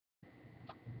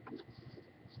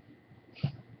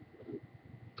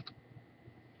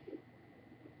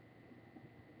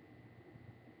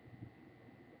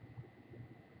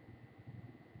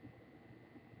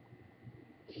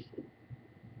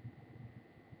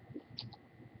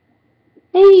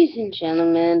Ladies and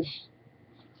gentlemen,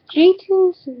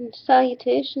 greetings and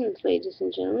salutations, ladies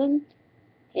and gentlemen.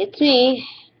 It's me,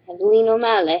 Evelyn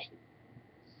O'Malley,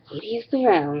 80th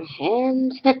Throne,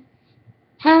 and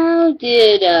how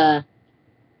did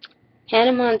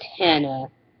Hannah Montana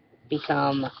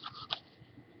become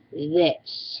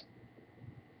this?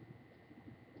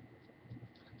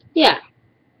 Yeah,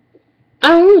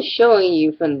 I was showing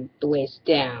you from the waist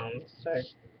down, or,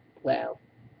 well,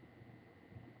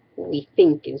 what we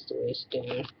think is the waist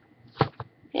down.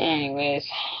 Anyways,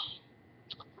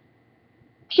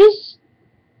 just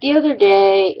the other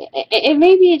day, and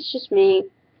maybe it's just me,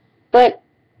 but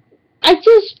I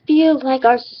just feel like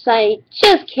our society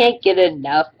just can't get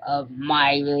enough of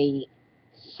Miley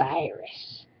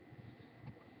Cyrus.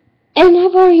 And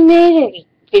I've already made a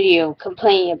video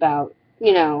complaining about,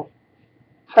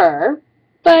 her,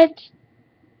 but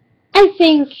I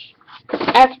think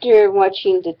after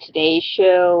watching the Today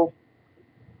Show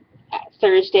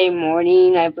Thursday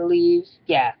morning, I believe,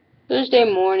 yeah, Thursday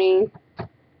morning,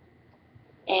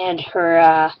 and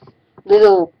her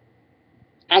little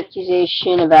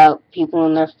accusation about people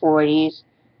in their 40s,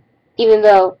 even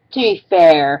though, to be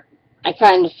fair, I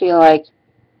kind of feel like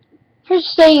her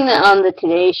saying that on the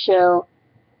Today Show,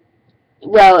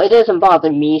 well, it doesn't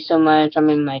bother me so much. I'm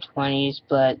in my 20s,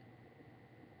 but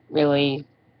really,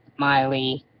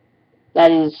 Miley,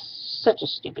 that is such a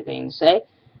stupid thing to say.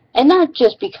 And not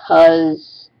just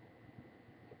because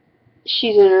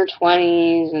she's in her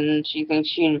 20s and she thinks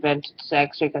she invented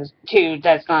sex, because, dude,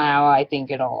 that's not how I think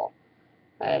at all.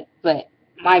 But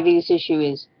my biggest issue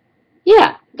is,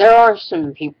 yeah, there are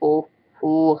some people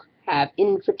who have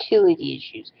infertility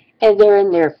issues, and they're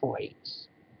in their 40s.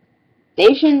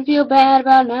 They shouldn't feel bad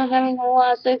about not having a whole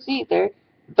lot of sex either,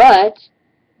 but,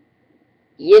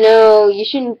 you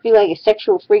shouldn't feel like a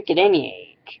sexual freak at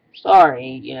any age.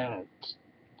 Sorry,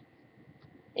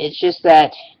 it's just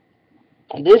that,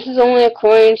 and this is only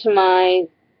according to my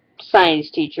science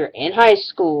teacher in high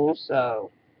school, so,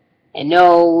 and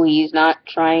no, he's not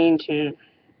trying to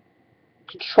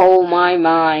control my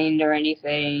mind or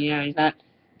anything, he's not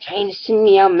trying to send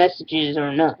me out messages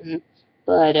or nothing,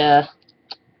 but,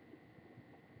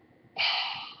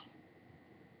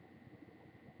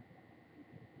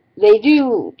 they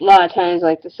do a lot of times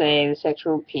like to say the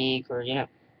sexual peak, or,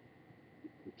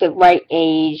 the right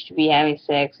age to be having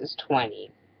sex is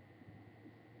 20.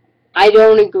 I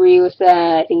don't agree with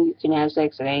that. I think you can have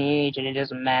sex at any age and it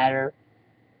doesn't matter.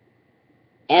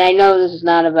 And I know this is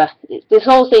not about, this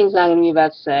whole thing's not going to be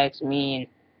about sex, me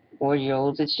and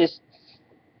 40-year-olds. It's just,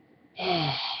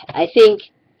 I think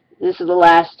this is the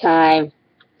last time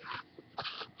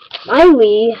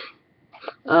Miley,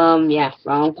 yeah,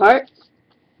 wrong part,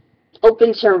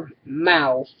 opens her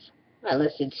mouth,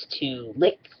 unless it's to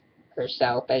lick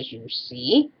herself, as you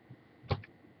see.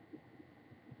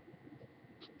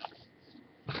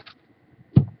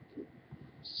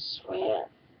 Swear.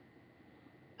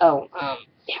 Oh,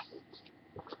 yeah.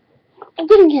 I'm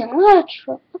gonna get in a lot of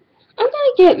trouble. I'm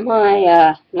gonna get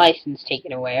my, license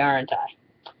taken away, aren't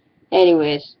I?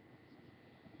 Anyways,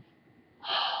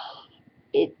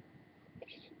 it,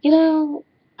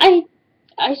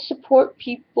 I support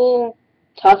people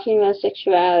talking about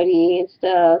sexuality and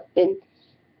stuff, and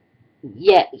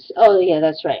yes, oh yeah,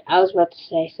 that's right. I was about to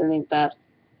say something about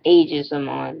ageism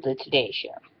on the Today Show.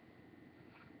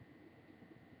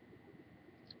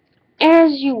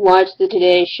 As you watch the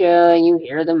Today Show and you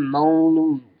hear them moan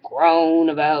and groan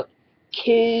about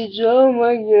kids, oh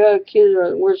my god, kids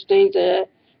are the worst things that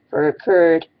ever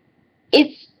occurred,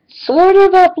 it's sort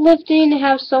of uplifting to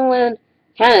have someone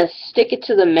kind of stick it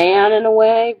to the man in a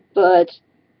way, but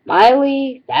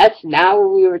Miley, that's not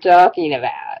what we were talking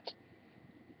about.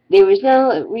 There was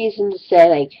no reason to say,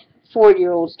 like,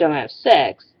 40-year-olds don't have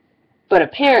sex, but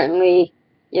apparently,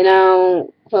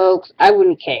 folks, I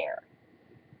wouldn't care.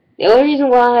 The only reason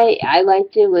why I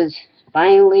liked it was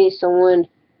finally someone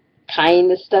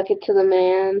kind of stuck it to the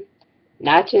man,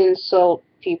 not to insult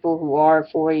people who are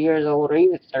 40 years old or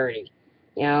even 30.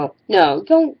 No,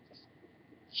 don't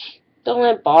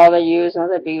let it bother you. It's not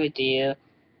that big of a deal.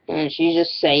 And she's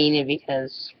just saying it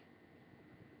because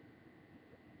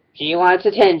she wants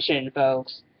attention,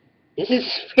 folks. This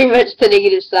is pretty much the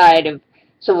negative side of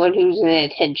someone who's an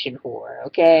attention whore,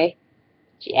 okay?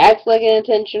 She acts like an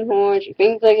attention whore. She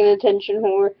thinks like an attention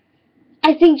whore.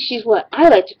 I think she's what I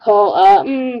like to call,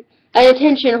 an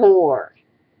attention whore.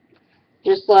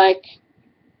 Just like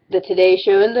the Today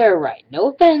Show, and they're right. No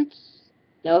offense.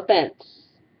 No offense.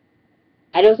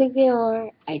 I don't think they are.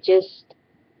 I just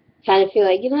kind of feel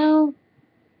like,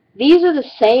 these are the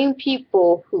same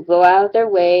people who go out their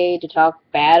way to talk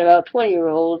bad about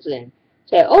 20-year-olds and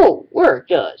say, oh, we're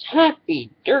just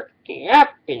happy, dirty,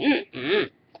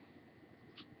 happy.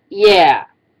 Yeah,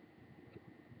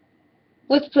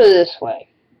 let's put it this way.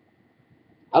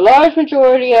 A large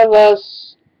majority of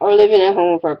us are living at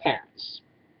home with our parents.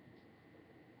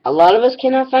 A lot of us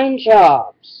cannot find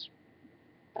jobs.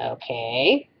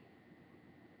 Okay.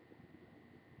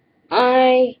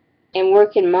 I am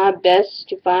working my best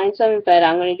to find some, but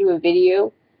I'm going to do a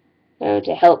video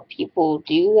to help people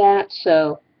do that.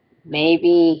 So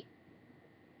maybe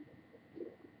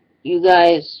you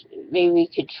guys, maybe we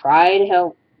could try to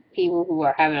help people who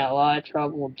are having a lot of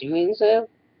trouble doing so.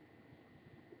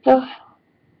 I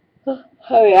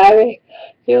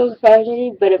feel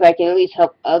frustrated, but if I can at least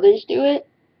help others do it,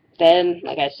 then,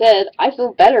 like I said, I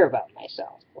feel better about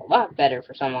myself. A lot better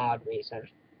for some odd reason.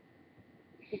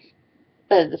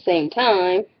 But at the same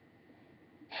time,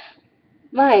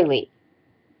 Miley,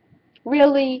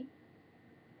 really?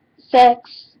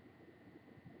 Sex?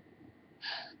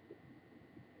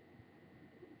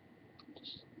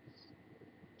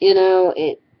 You know,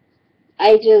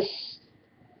 I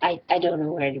don't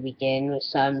know where to begin with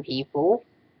some people.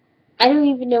 I don't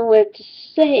even know what to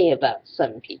say about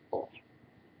some people.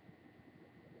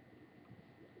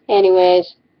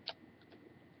 Anyways,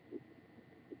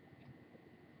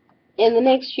 in the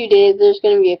next few days, there's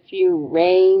going to be a few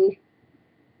rain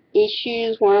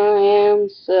issues where I am,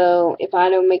 so if I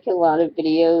don't make a lot of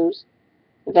videos,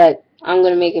 in fact, I'm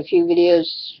going to make a few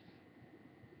videos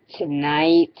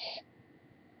tonight,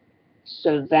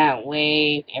 so that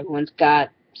way everyone's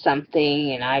got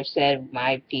something, and I've said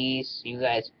my piece, you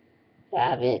guys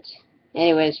have it.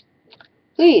 Anyways,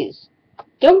 please,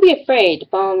 don't be afraid to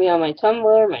follow me on my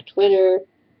Tumblr, my Twitter,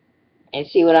 and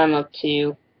see what I'm up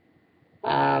to.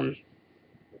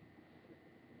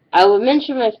 I would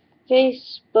mention my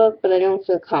Facebook, but I don't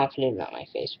feel confident about my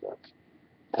Facebook.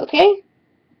 Okay?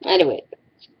 Anyway,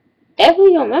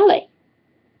 definitely on Miley.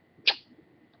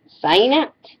 Signing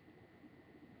out.